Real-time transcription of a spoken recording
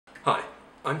Hi,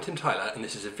 I'm Tim Tyler and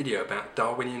this is a video about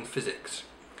Darwinian physics.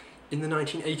 In the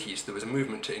 1980s there was a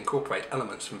movement to incorporate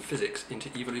elements from physics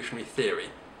into evolutionary theory.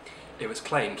 It was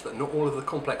claimed that not all of the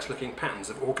complex looking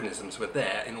patterns of organisms were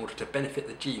there in order to benefit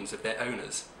the genes of their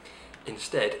owners.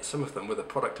 Instead, some of them were the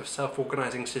product of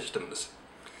self-organizing systems.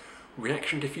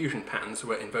 Reaction diffusion patterns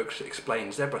were invoked to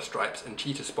explain zebra stripes and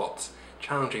cheetah spots,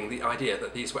 challenging the idea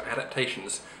that these were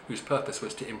adaptations whose purpose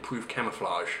was to improve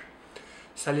camouflage.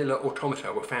 Cellular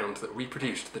automata were found that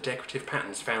reproduced the decorative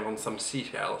patterns found on some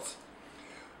seashells.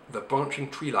 The branching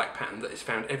tree-like pattern that is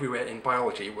found everywhere in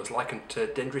biology was likened to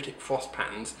dendritic frost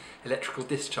patterns, electrical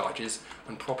discharges,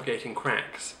 and propagating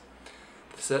cracks.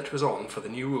 The search was on for the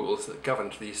new rules that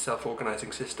governed these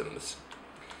self-organizing systems.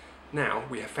 Now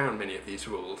we have found many of these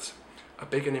rules. A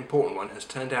big and important one has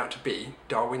turned out to be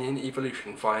Darwinian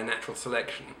evolution via natural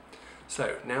selection.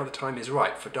 So, now the time is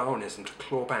right for Darwinism to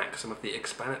claw back some of the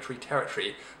explanatory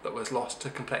territory that was lost to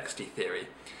complexity theory,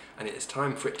 and it is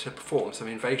time for it to perform some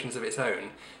invasions of its own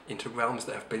into realms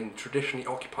that have been traditionally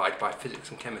occupied by physics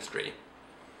and chemistry.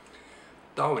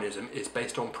 Darwinism is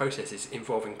based on processes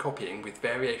involving copying with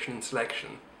variation and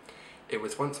selection. It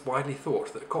was once widely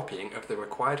thought that copying of the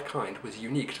required kind was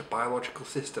unique to biological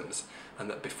systems, and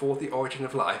that before the origin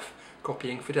of life,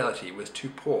 copying fidelity was too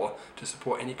poor to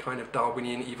support any kind of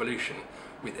Darwinian evolution,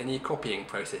 with any copying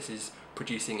processes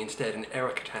producing instead an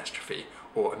error catastrophe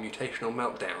or a mutational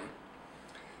meltdown.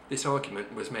 This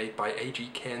argument was made by A.G.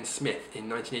 Cairns-Smith in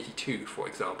 1982, for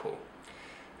example.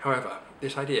 However,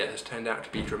 this idea has turned out to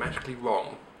be dramatically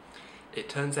wrong. It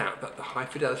turns out that the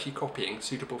high-fidelity copying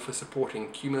suitable for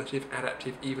supporting cumulative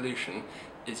adaptive evolution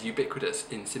is ubiquitous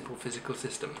in simple physical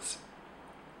systems.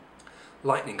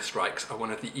 Lightning strikes are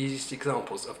one of the easiest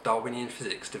examples of Darwinian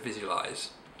physics to visualize.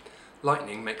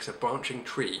 Lightning makes a branching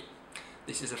tree.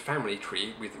 This is a family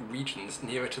tree with regions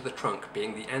nearer to the trunk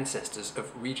being the ancestors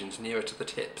of regions nearer to the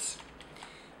tips.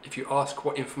 If you ask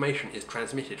what information is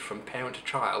transmitted from parent to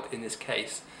child in this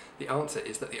case, the answer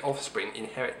is that the offspring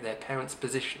inherit their parent's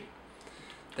position.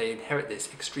 They inherit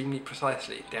this extremely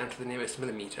precisely, down to the nearest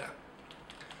millimetre.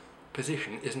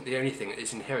 Position isn't the only thing that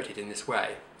is inherited in this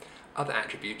way. Other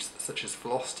attributes, such as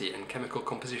velocity and chemical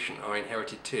composition, are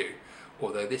inherited too,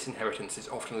 although this inheritance is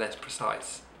often less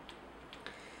precise.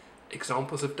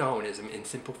 Examples of Darwinism in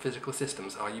simple physical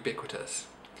systems are ubiquitous.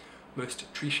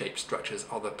 Most tree-shaped structures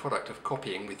are the product of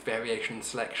copying with variation and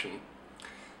selection.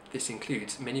 This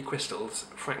includes many crystals,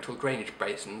 fractal drainage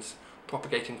basins,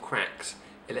 propagating cracks,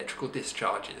 electrical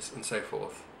discharges, and so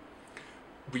forth.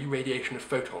 Re-radiation of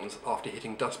photons after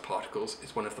hitting dust particles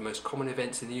is one of the most common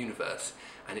events in the universe,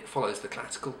 and it follows the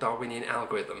classical Darwinian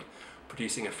algorithm,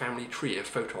 producing a family tree of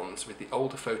photons, with the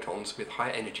older photons with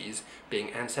higher energies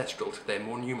being ancestral to their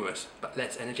more numerous but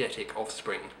less energetic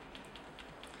offspring.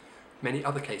 Many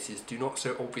other cases do not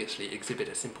so obviously exhibit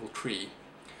a simple tree.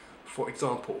 For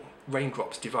example,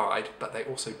 raindrops divide, but they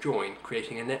also join,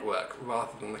 creating a network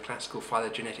rather than the classical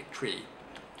phylogenetic tree.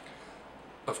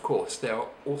 Of course, there are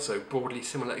also broadly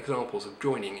similar examples of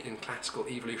joining in classical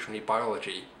evolutionary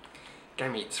biology.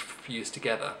 Gametes fuse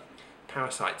together,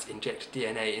 parasites inject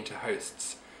DNA into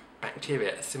hosts,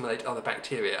 bacteria assimilate other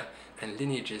bacteria, and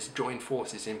lineages join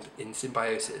forces in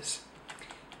symbiosis.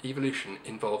 Evolution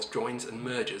involves joins and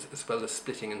mergers as well as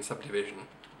splitting and subdivision.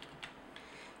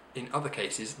 In other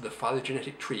cases, the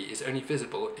phylogenetic tree is only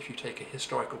visible if you take a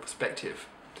historical perspective.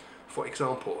 For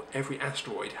example, every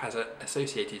asteroid has an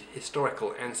associated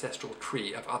historical ancestral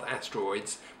tree of other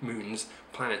asteroids, moons,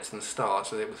 planets and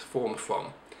stars that it was formed from.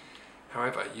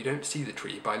 However, you don't see the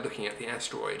tree by looking at the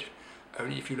asteroid.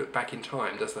 Only if you look back in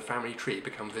time does the family tree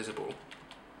become visible.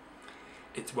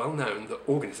 It's well known that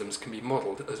organisms can be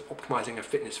modelled as optimizing a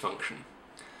fitness function.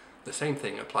 The same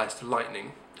thing applies to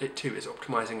lightning. It too is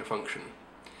optimizing a function.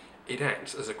 It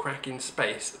acts as a crack in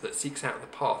space that seeks out the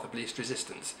path of least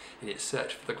resistance in its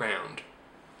search for the ground.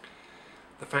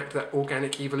 The fact that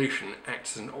organic evolution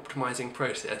acts as an optimizing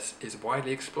process is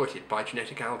widely exploited by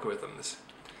genetic algorithms.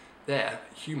 There,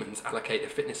 humans allocate a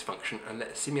fitness function and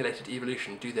let simulated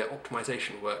evolution do their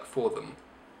optimization work for them.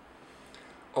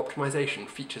 Optimization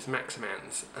features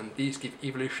maximans, and these give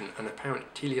evolution an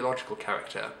apparent teleological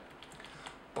character.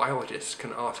 Biologists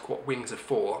can ask what wings are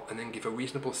for and then give a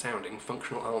reasonable sounding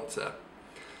functional answer.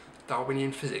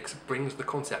 Darwinian physics brings the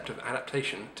concept of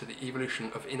adaptation to the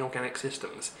evolution of inorganic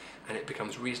systems, and it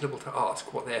becomes reasonable to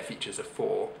ask what their features are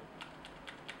for.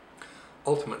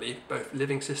 Ultimately, both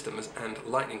living systems and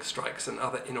lightning strikes and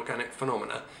other inorganic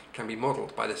phenomena can be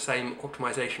modelled by the same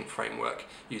optimization framework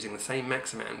using the same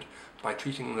maximand by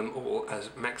treating them all as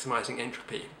maximizing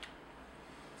entropy.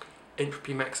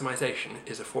 Entropy maximization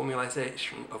is a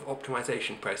formalization of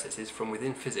optimization processes from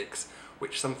within physics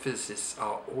which some physicists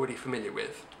are already familiar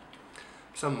with.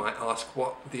 Some might ask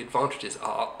what the advantages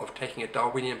are of taking a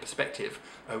Darwinian perspective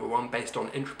over one based on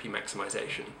entropy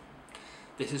maximisation.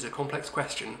 This is a complex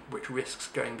question which risks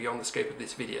going beyond the scope of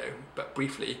this video, but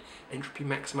briefly, entropy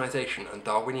maximisation and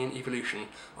Darwinian evolution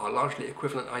are largely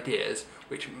equivalent ideas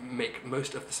which make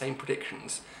most of the same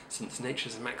predictions, since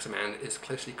nature's maximand is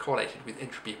closely correlated with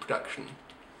entropy production.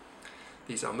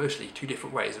 These are mostly two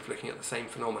different ways of looking at the same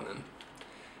phenomenon.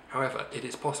 However, it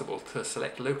is possible to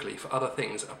select locally for other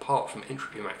things apart from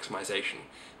entropy maximisation,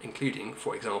 including,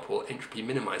 for example, entropy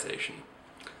minimisation.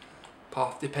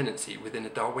 Path dependency within a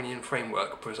Darwinian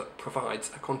framework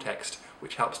provides a context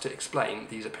which helps to explain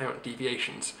these apparent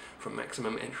deviations from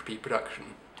maximum entropy production.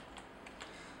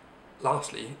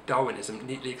 Lastly, Darwinism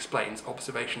neatly explains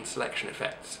observation selection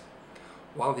effects.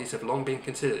 While these have long been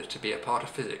considered to be a part of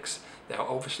physics, they are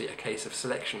obviously a case of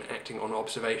selection acting on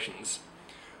observations.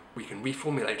 We can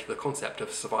reformulate the concept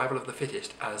of survival of the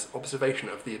fittest as observation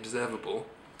of the observable.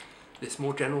 This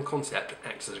more general concept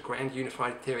acts as a grand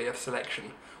unified theory of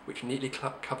selection, which neatly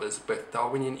covers both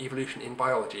Darwinian evolution in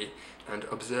biology and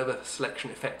observer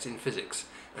selection effects in physics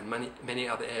and many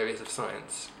other areas of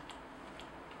science.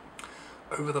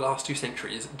 Over the last 2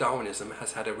 centuries, Darwinism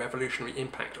has had a revolutionary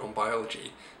impact on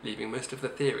biology, leaving most of the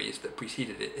theories that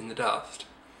preceded it in the dust.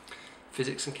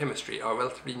 Physics and chemistry are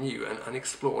relatively new and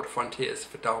unexplored frontiers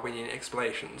for Darwinian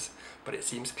explanations, but it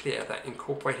seems clear that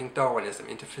incorporating Darwinism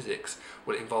into physics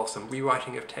will involve some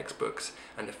rewriting of textbooks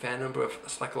and a fair number of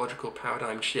psychological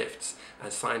paradigm shifts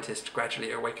as scientists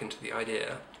gradually awaken to the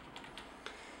idea.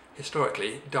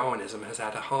 Historically, Darwinism has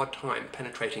had a hard time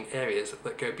penetrating areas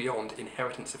that go beyond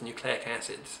inheritance of nucleic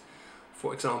acids.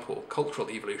 For example,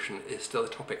 cultural evolution is still a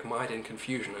topic mired in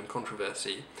confusion and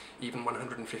controversy, even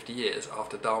 150 years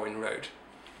after Darwin wrote.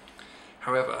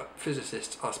 However,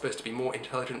 physicists are supposed to be more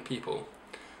intelligent people.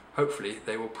 Hopefully,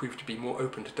 they will prove to be more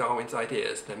open to Darwin's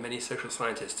ideas than many social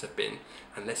scientists have been,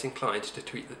 and less inclined to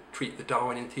treat the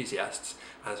Darwin enthusiasts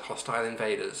as hostile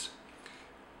invaders.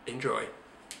 Enjoy.